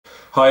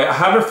Hi, I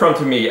have in front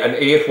of me an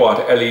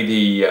 8-watt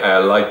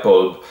LED light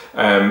bulb.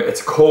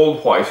 It's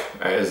cold white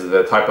is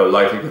the type of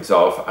light it gives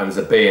off, and it's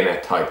a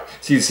bayonet type.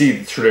 So you see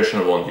the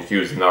traditional one you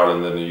use in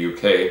Ireland and the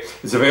UK.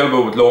 It's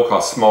available with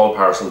low-cost small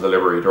parcel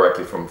delivery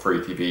directly from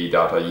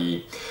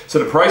freetv.ie. So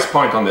the price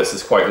point on this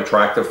is quite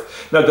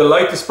attractive. Now the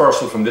light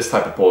dispersal from this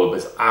type of bulb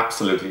is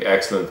absolutely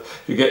excellent.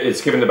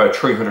 It's given about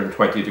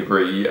 320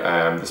 degree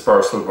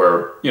dispersal,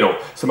 where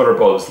some other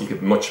bulbs you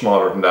get much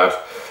smaller than that.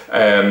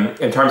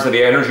 In terms of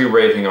the energy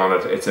rating on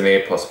it, it's an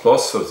A++,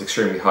 so it's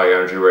extremely high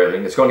energy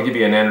rating. It's going to give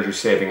you an energy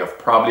saving of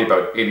probably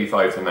about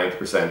 85 to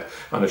 90%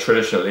 on a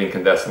traditional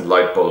incandescent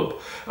light bulb.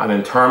 And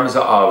in terms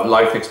of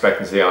life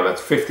expectancy on it,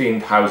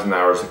 15,000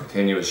 hours of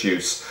continuous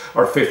use,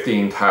 or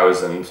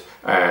 15,000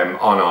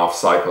 on-off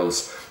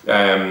cycles.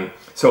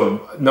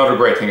 So another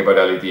great thing about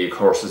LED, of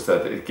course, is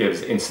that it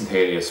gives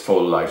instantaneous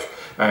full light.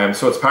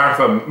 So it's part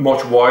of a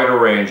much wider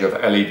range of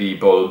LED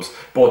bulbs,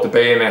 both the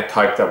bayonet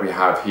type that we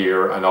have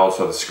here and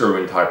also the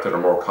screw-in type that are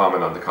more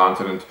common on the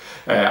continent.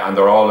 And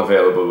they're all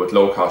available with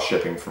low-cost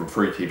shipping from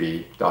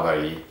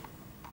freetv.ie.